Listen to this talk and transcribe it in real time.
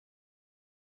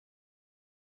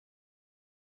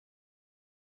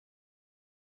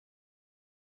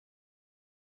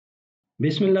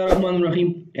Bismillah Rahman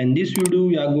Rahim. In this video,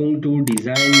 we are going to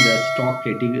design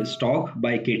the stock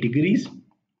by categories.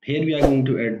 Here we are going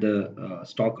to add the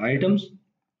stock items,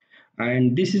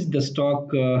 and this is the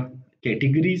stock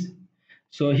categories.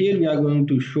 So here we are going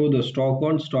to show the stock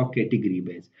on stock category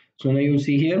base. So now you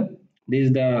see here, this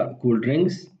is the cool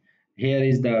drinks, here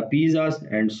is the pizzas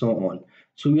and so on.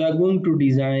 So we are going to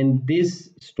design this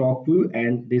stock view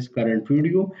and this current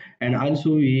video, and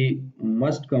also we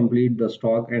must complete the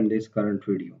stock and this current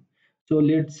video. So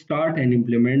let's start and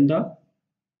implement the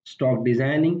stock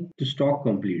designing to stock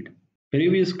complete.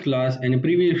 Previous class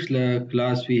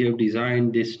we have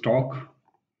designed this stock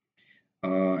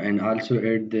and also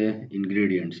add the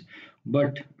ingredients,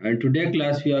 but in today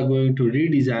class we are going to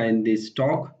redesign this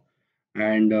stock,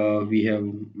 and we have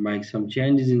make some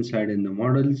changes inside in the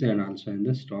models and also in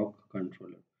the stock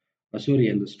controller, sorry,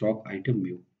 in the stock item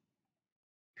view,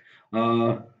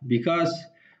 because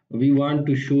we want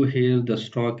to show here the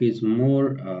stock is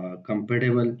more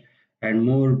compatible and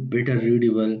more better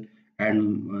readable,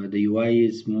 and the UI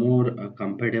is more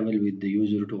compatible with the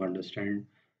user to understand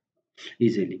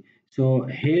easily. So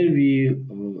here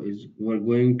we're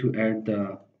going to add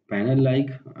the panel like,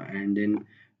 and then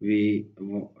we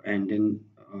and then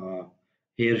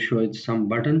here shows some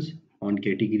buttons on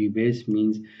category base,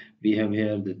 means we have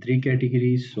here the three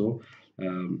categories. So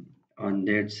on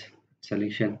that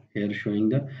selection here showing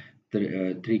the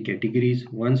three categories.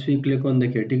 Once we click on the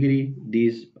category,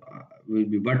 these will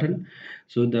be button,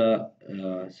 so the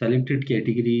selected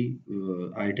category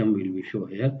item will be show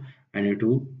here, and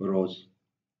two rows,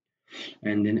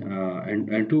 and then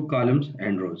and two columns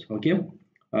and rows. Okay,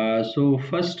 so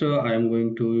first I am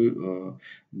going to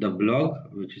the blog,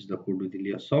 which is the code with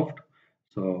Ilyasoft.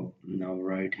 So now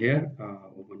right here,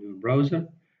 open your browser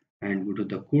and go to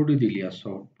the code with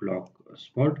Ilyasoft blog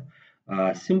spot.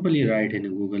 Simply write in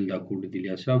Google the code with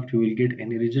Ilyasoft, you will get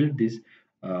any result this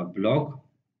blog.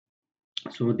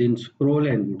 So then scroll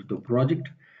and go to the project,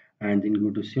 and then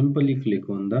go to simply click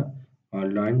on the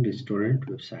online restaurant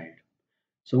website.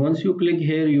 So once you click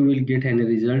here, you will get any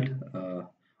result,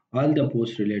 all the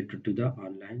posts related to the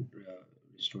online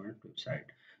restaurant website.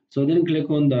 So then click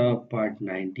on the part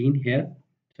 19 here.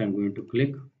 So I'm going to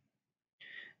click.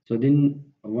 So then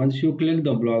once you click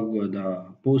the blog, the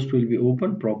post will be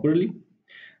open properly.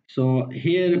 So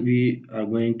here we are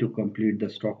going to complete the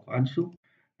stock also,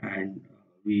 and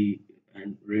we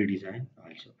and redesign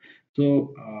also.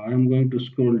 So I'm going to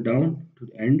scroll down to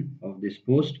the end of this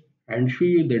post and show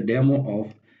you the demo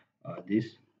of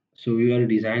this. So we are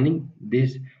designing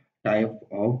this type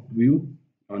of view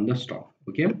on the stock.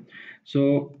 Okay,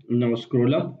 so now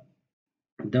scroll up.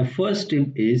 The first step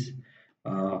is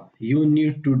you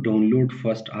need to download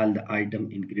first all the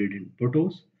item ingredient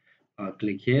photos.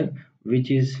 Click here, which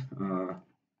is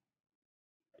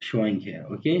showing here.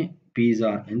 Okay,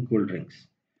 pizza and cold drinks.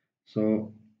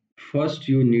 So first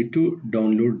you need to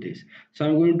download this. So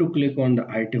I'm going to click on the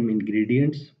item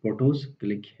ingredients photos.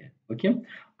 Click here. Okay,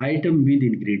 item with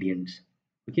ingredients.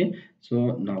 Okay,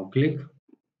 so now click.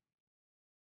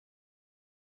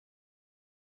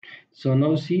 So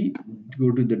now see,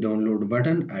 go to the download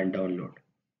button and download.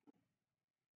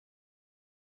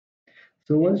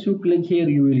 So once you click here,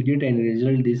 you will get a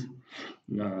result this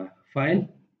file.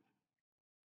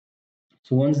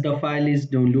 So once the file is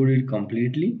downloaded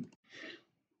completely,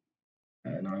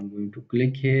 and I'm going to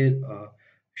click here,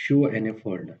 show in a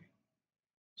folder.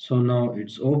 So now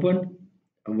it's open.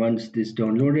 Once this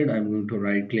downloaded, I'm going to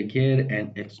right click here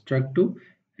and extract to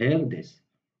here this.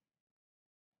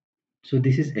 So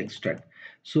this is extract.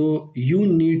 So you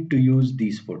need to use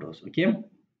these photos. Okay,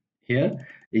 here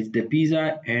is the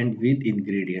pizza and with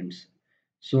ingredients.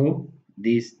 So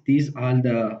these are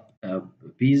the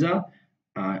pizza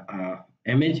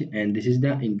image, and this is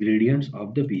the ingredients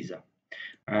of the pizza,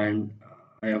 and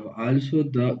I have also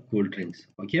the cold drinks.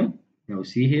 Okay, now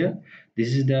see here,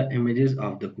 this is the images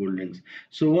of the cold drinks.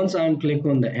 So once I'm click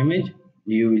on the image,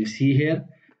 you will see here,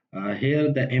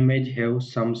 here the image have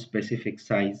some specific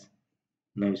size.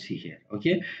 Now see here.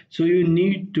 Okay, so you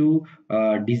need to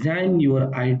design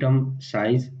your item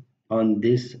size on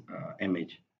this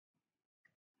image.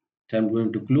 So I'm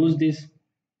going to close this,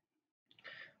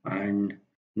 and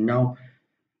now,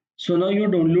 so now you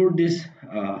download this,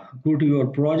 go to your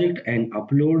project and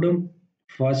upload them.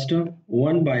 First,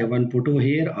 one by one photo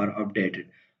here are updated.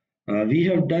 We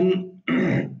have done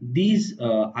these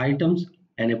items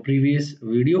in a previous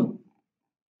video,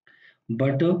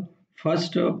 but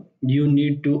first you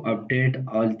need to update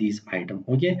all these items.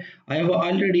 Okay, I have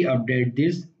already updated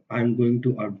this. I'm going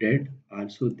to update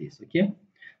also this. Okay,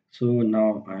 so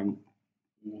now I'm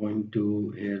going to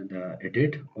here the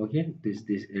edit. Okay, this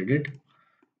edit.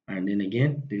 and then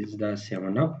again this is the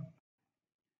 7 up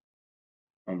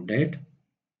update.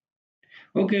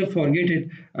 Okay, forget it.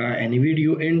 Any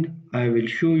video end, I will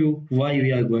show you why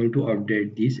we are going to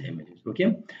update these images.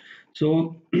 Okay,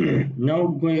 so now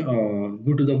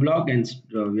go to the blog, and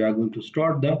we are going to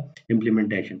start the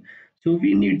implementation. So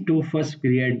we need to first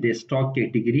create the stock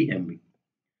category MB.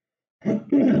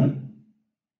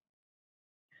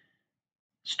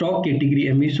 Stock category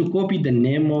MB. So copy the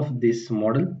name of this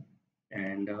model,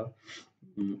 and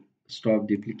mm, stop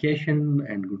duplication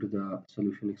and go to the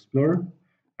solution explorer,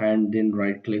 and then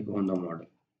right click on the model.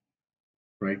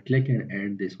 Right click and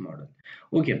add this model.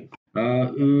 Okay,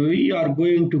 we are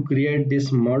going to create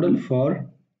this model for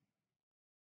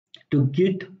to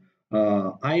get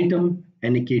item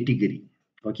and a category.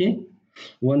 Okay,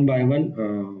 one by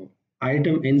one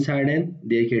item inside and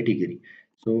their category.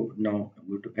 So now I'm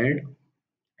going to add,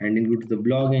 and then go to the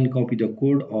blog and copy the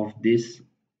code of this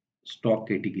stock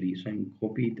category. So I'm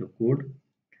copy the code.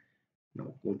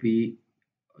 Now copy.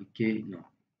 Okay, now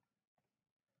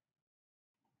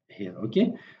here.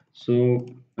 Okay, so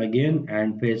again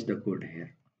and paste the code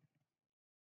here,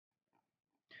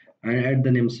 and add the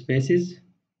namespaces.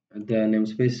 The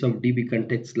namespace of db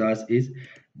context class is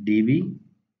db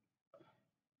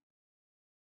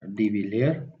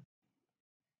layer.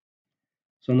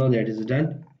 So now that is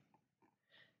done.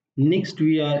 Next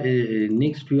we are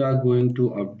going to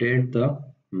update the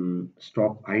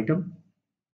stock item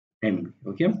MB.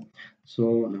 Okay, so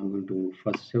now I'm going to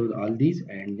first save all these,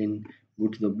 and then go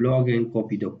to the blog and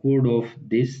copy the code of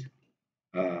this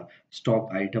stock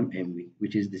item MB,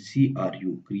 which is the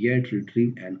CRU, create,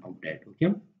 retrieve and update.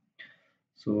 Okay,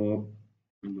 so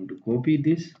I'm going to copy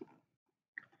this.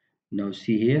 Now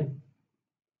see here,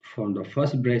 from the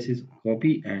first braces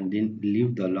copy, and then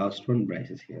leave the last one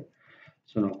braces here.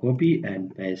 So now copy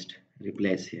and paste,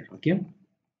 replace here. Okay,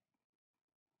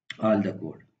 all the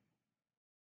code.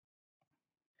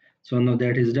 So now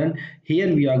that is done.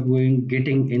 Here we are going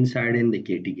getting inside in the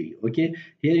category. Okay,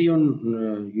 here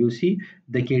you see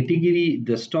the category,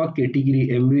 the stock category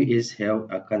MV is have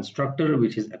a constructor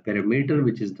which is a parameter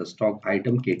which is the stock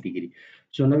item category.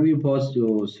 So now we pass,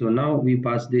 so now we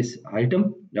pass this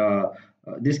item,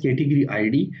 this category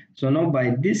ID. So now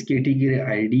by this category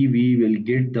ID we will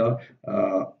get the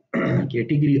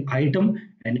category item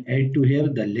and add to here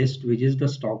the list which is the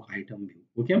stock item view.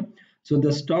 Okay, so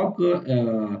the stock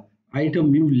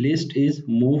item view list is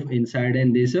move inside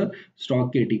and this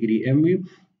stock category MV,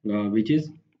 which is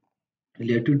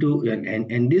related to,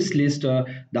 and this list,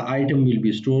 the item will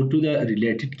be stored to the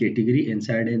related category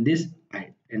inside and this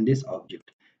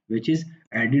object which is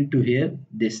added to here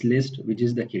this list which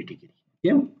is the category.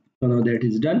 Okay, so now that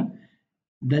is done.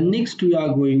 The next we are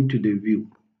going to the view.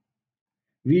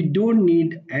 We don't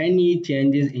need any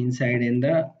changes inside in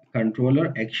the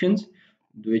controller actions,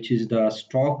 which is the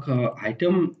stock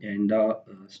item and the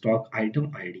stock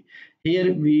item ID.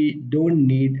 Here we don't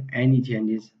need any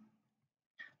changes.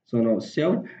 So now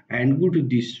save and go to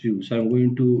this view. So I'm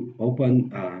going to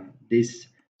open this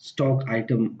stock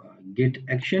item get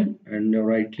action, and now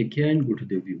right click here and go to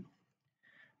the view,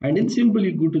 and then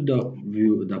simply go to the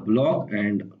view, the block,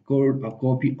 and code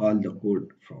copy all the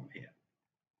code from here.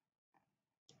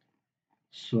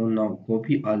 So now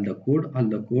copy all the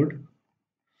code.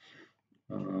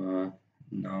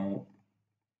 Now,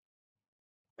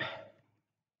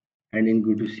 and then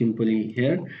go to simply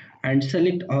here and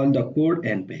select all the code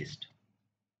and paste.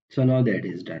 So now that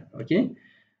is done. Okay,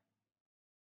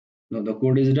 now the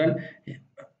code is done.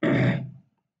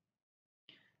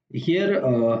 Here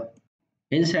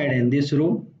inside in this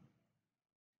row,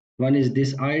 one is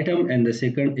this item and the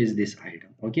second is this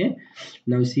item. Okay,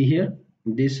 now see here,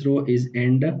 this row is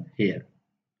end here.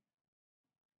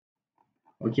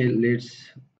 Okay, let's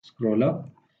scroll up.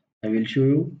 I will show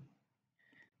you.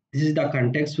 This is the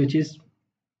context which is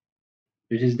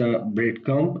the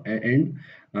breadcrumb, and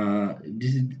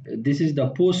this is the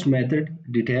post method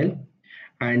detail,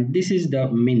 and this is the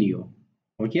menu.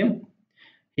 Okay,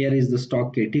 here is the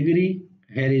stock category.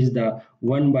 Here is the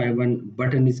one by one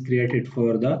button is created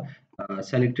for the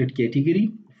selected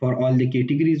category. For all the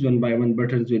categories, one by one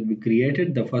buttons will be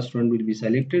created. The first one will be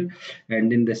selected,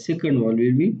 and then the second one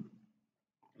will be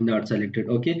not selected.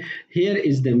 Okay, here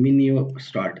is the menu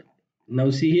start. Now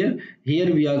see here,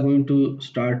 we are going to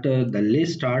start the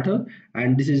list starter,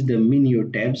 and this is the menu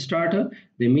tab starter.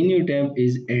 The menu tab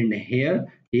is end here.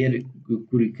 Here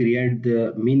we create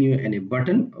the menu and a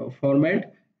button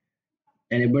format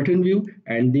and a button view,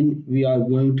 and then we are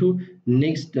going to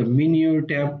next the menu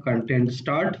tab content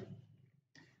start,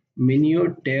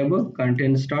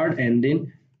 and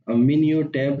then a menu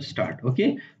tab start.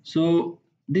 Okay, so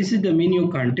this is the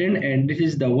menu content, and this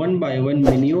is the one by one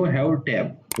menu have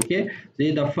tab. Okay,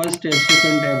 see the first tab,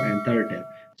 second tab, and third tab.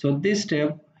 So this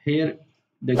tab here,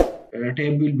 the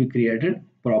tab will be created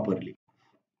properly.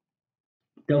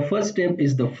 The first step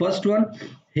is the first one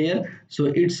here, so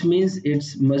it means it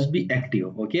must be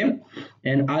active. Okay,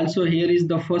 and also here is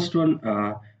the first one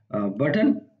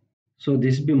button, so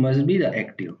this must be the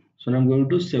active. So now I'm going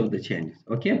to save the changes.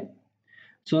 Okay,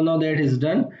 so now that is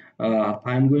done,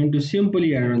 I'm going to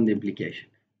simply run the application.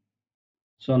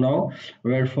 So now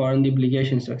we have run the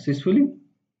application successfully.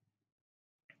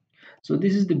 So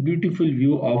this is the beautiful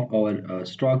view of our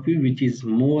stock view, which is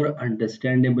more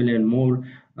understandable and more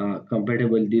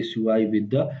compatible this UI with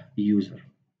the user.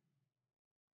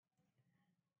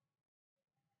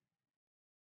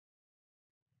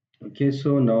 Okay,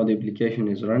 so now the application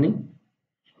is running.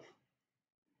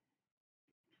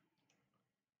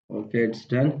 Okay, it's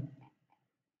done.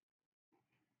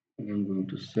 I'm going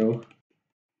to save,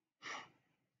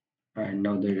 and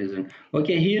now there isn't.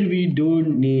 Okay, here we do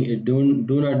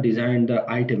not design the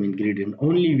item ingredient.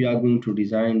 Only we are going to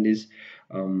design this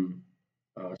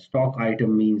stock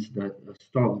item, means the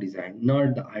stock design,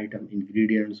 not the item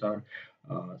ingredients or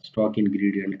stock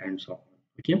ingredient and so on.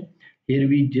 Okay, here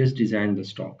we just design the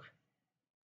stock.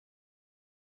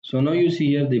 So now you see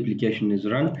here the application is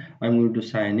run. I'm going to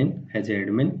sign in as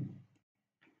admin.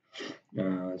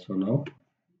 So now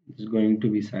it's going to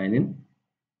be sign in.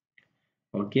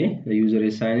 Okay, the user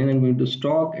is signing. I'm going to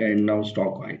stock, and now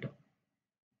stock item.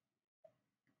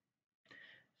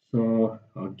 So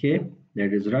okay,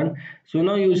 that is run. So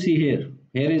now you see here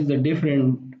is the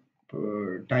different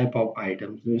type of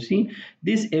items. You see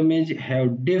this image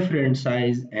have different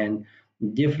size and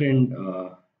different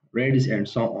reds and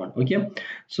so on. Okay,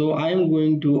 so I am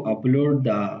going to upload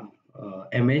the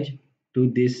image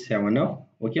to this 7up.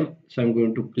 Okay, so I'm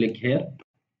going to click here,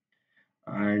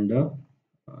 and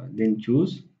then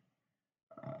choose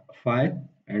file,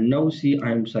 and now see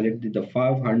I am selected the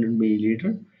 500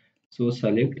 milliliter. So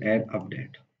select and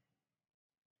update.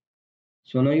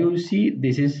 So now you see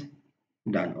this is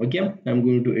done. Okay, I'm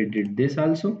going to edit this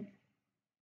also.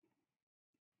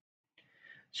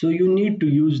 So you need to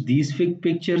use these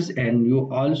pictures, and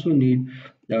you also need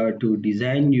to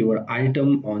design your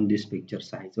item on this picture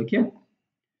size. Okay,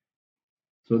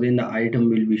 so then the item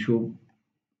will be show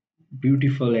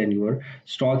beautiful and your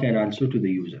stock, and also to the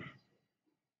user.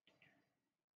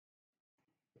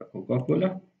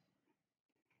 Coca-Cola.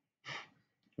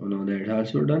 So now that's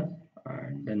also done,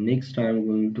 and the next I'm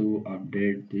going to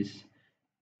update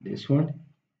this one,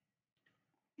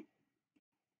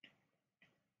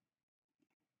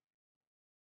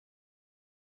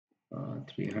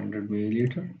 300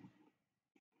 milliliter.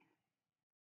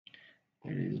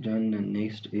 It is done. And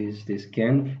next is this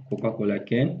can, Coca-Cola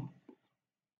can.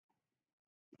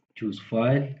 Choose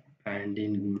file, and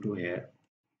then go to here.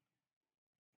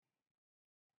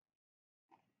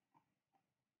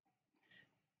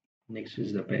 Next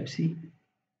is the Pepsi.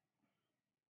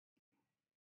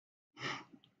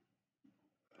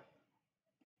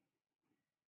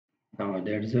 Now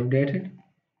that is updated.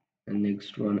 And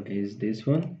next one is this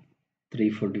one,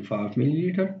 345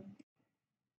 milliliter.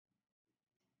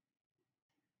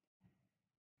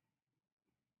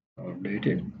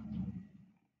 Updated.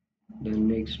 The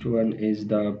next one is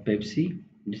the Pepsi.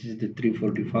 This is the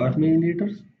 345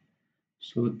 milliliters.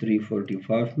 So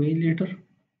 345 milliliter.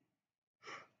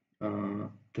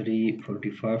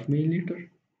 345 milliliter.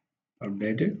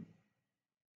 Updated.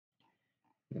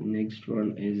 The next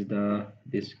one is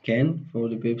this can for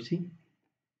the Pepsi.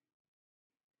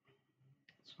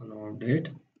 So now update.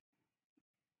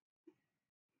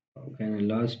 Okay, and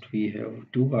last we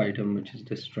have two item, which is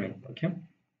the strength. Okay,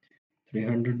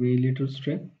 300 milliliter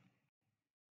strength.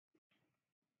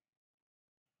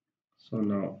 So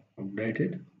now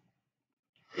updated.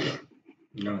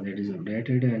 Now that is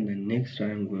updated, and then next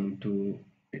I'm going to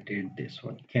edit this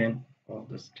one, can of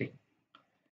the string.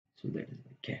 So that is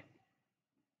the can.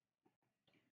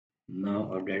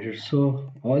 Now updated.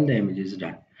 So all the image is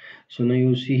done. So now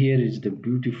you see here is the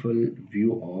beautiful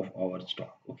view of our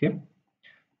stock. Okay,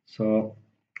 so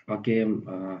okay,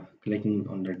 I'm clicking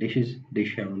on the dishes.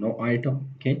 Dish have no item.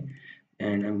 Okay,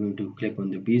 and I'm going to click on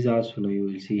the pizza. So now you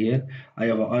will see here I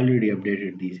have already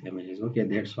updated these images. Okay,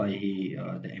 that's why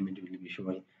the image will be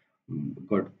showing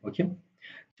good. Okay,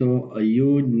 so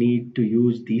you need to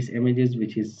use these images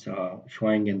which is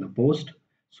showing in the post.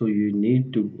 So you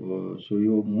need to so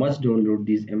you must download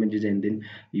these images, and then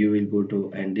you will go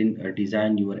to and then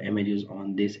design your images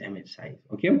on this image size.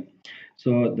 Okay,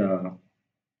 so the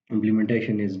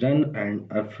implementation is done. And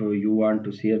if you want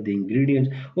to see the ingredients,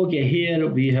 okay, here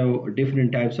we have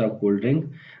different types of cold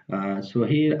drink. So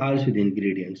here also the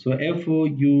ingredients. So if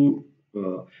you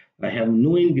have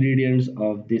no ingredients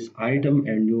of this item,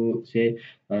 and you say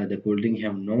the cold drink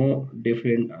have no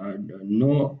different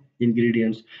no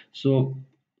ingredients, so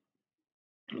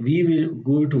we will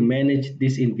go to manage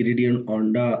this ingredient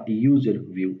on the user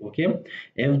view. Okay,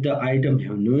 if the item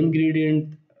have no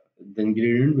ingredient, the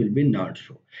ingredient will be not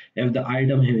show. If the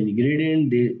item have ingredient,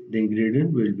 the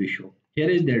ingredient will be show. Here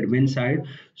is the admin side.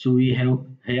 So we have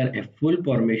here a full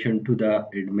permission to the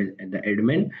admin, and the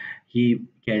admin, he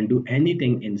can do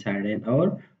anything inside in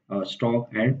our stock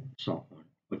and so on.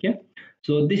 Okay,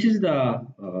 so this is the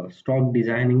stock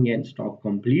designing and stock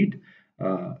complete.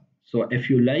 So if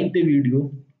you like the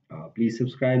video, please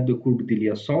subscribe the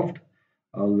Ilyasoft,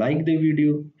 like the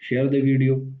video, share the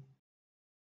video,